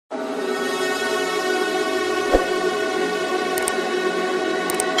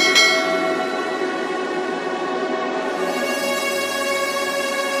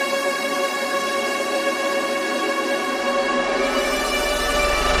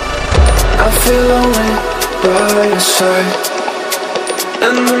feel lonely by your side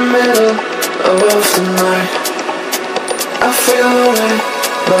in the middle of the night. I feel lonely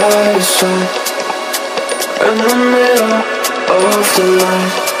by your side in the middle of the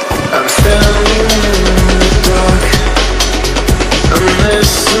night. I'm standing in the dark, I'm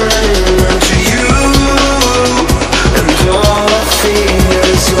listening to you, and all I feel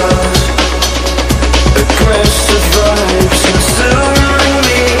is love. Aggressive vibes consuming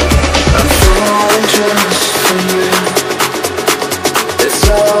me. I'm falling just for you. It's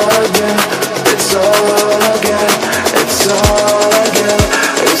all I get, it's all I get, it's all I get,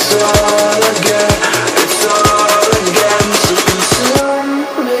 it's all I get, it's all I get. So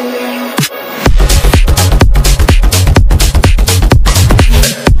consume me.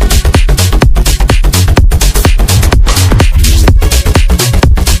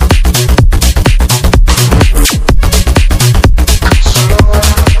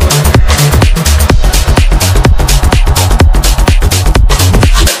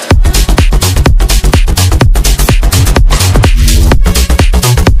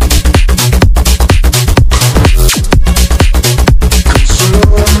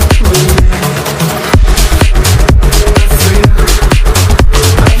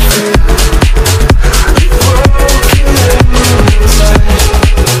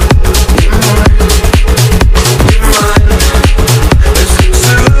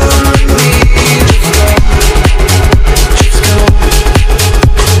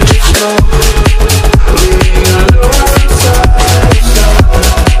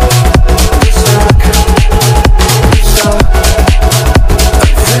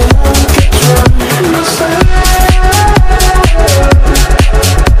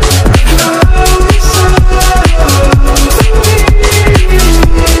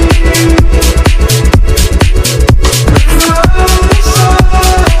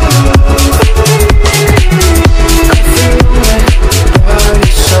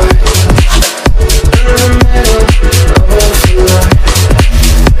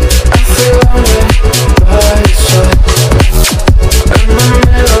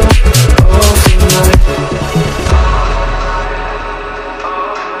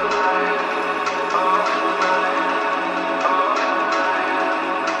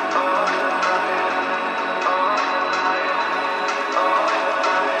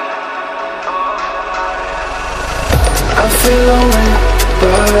 I feel lonely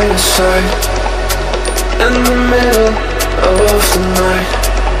by your side in the middle of the night.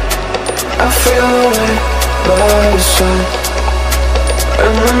 I feel lonely by your side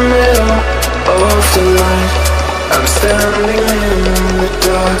in the middle of the night. I'm standing in the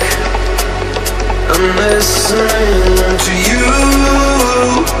dark, I'm listening to you,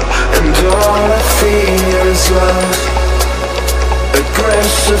 and all I feel is love.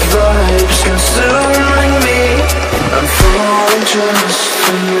 Aggressive vibes consuming me. I'm falling just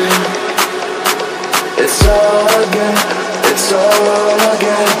for you. It's all I get, it's all I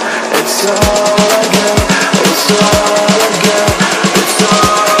get, it's all I get, it's all I get, it's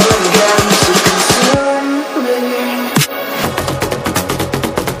all I get. So consume me.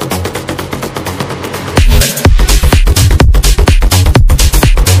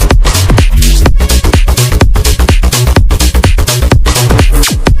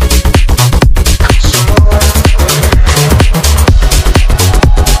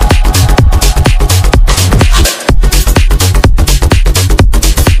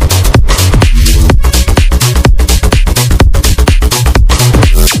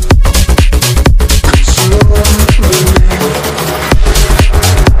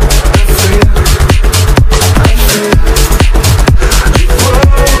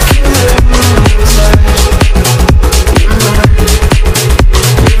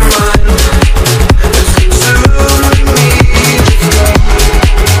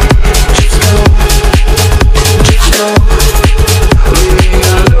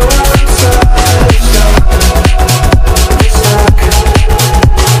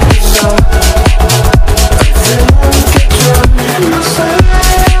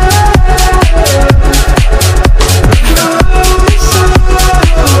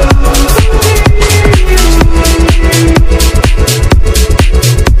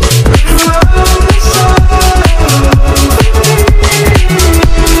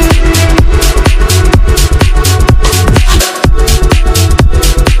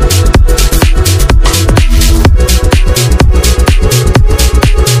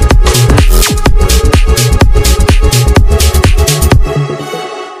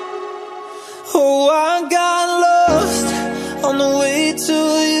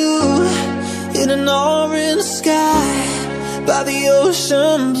 by the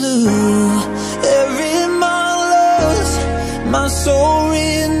ocean blue. Every mile lost, my soul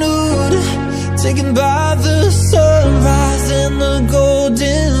renewed, taken by the sunrise and the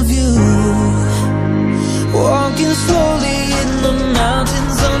golden view. Walking slowly in the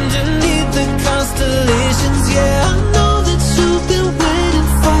mountains underneath the constellations. Yeah, I know that you've been waiting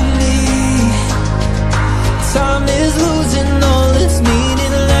for me. Time is losing all its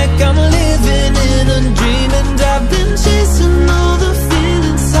meaning, like I'm living in a dream, and I've been chasing all the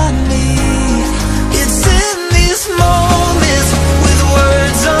feelings I need. It's in these moments with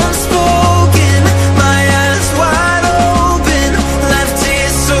words unspoken, my eyes wide open, life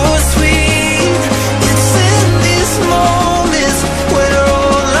tastes so sweet. It's in these moments where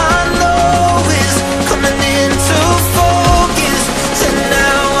all I know is come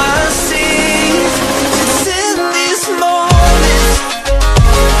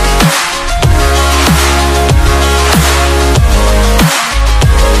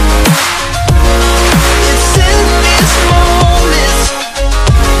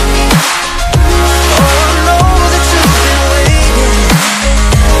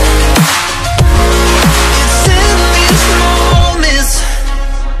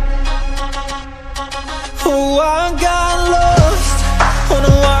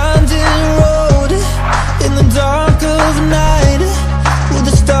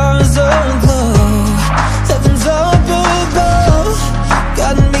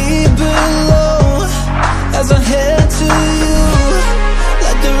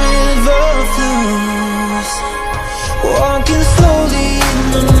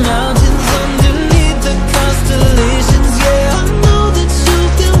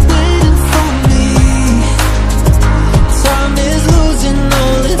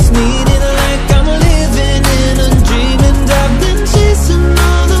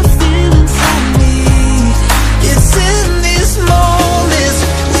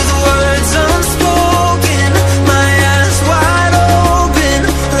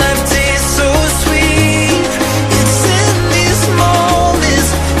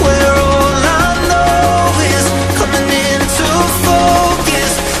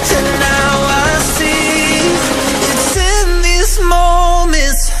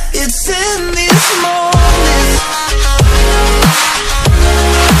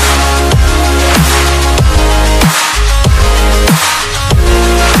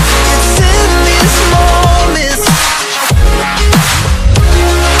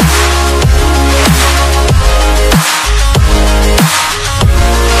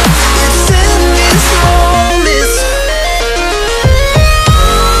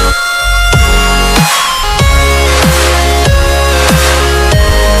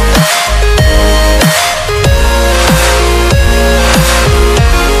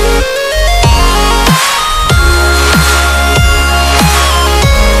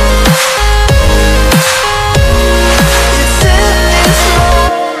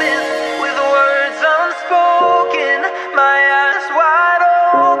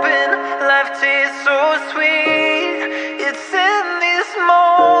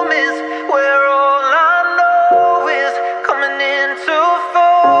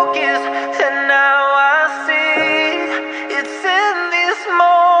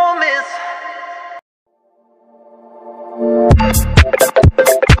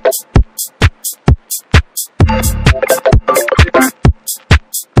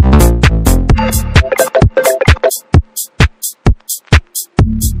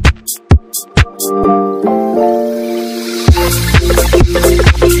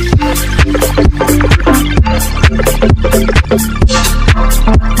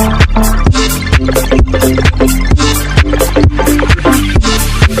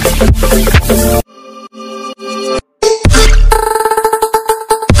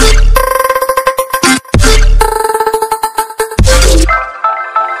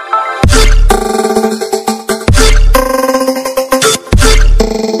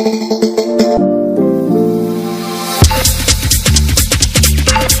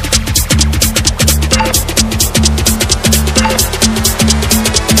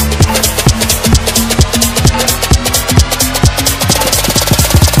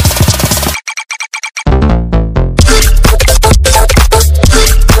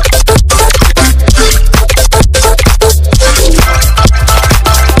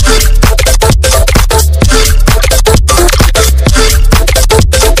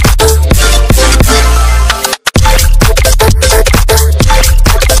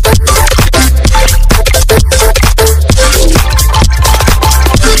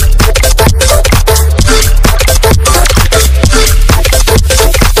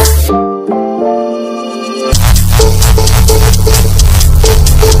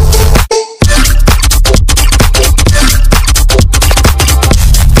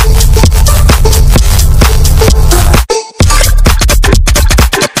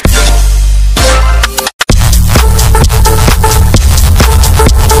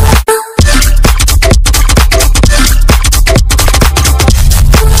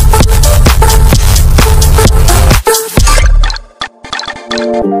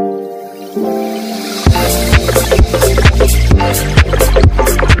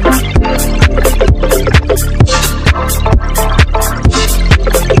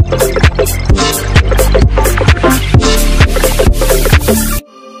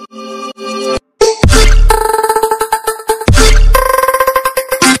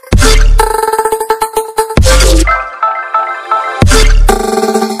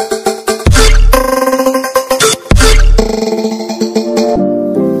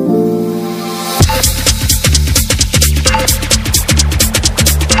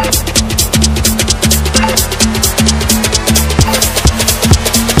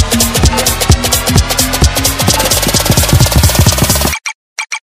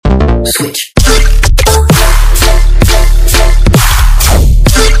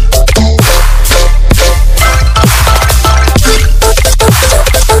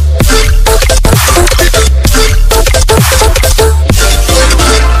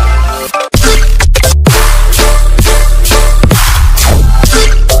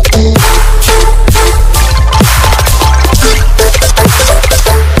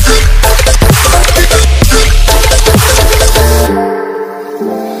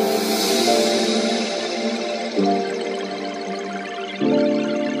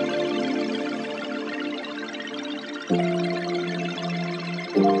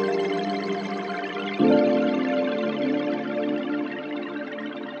side.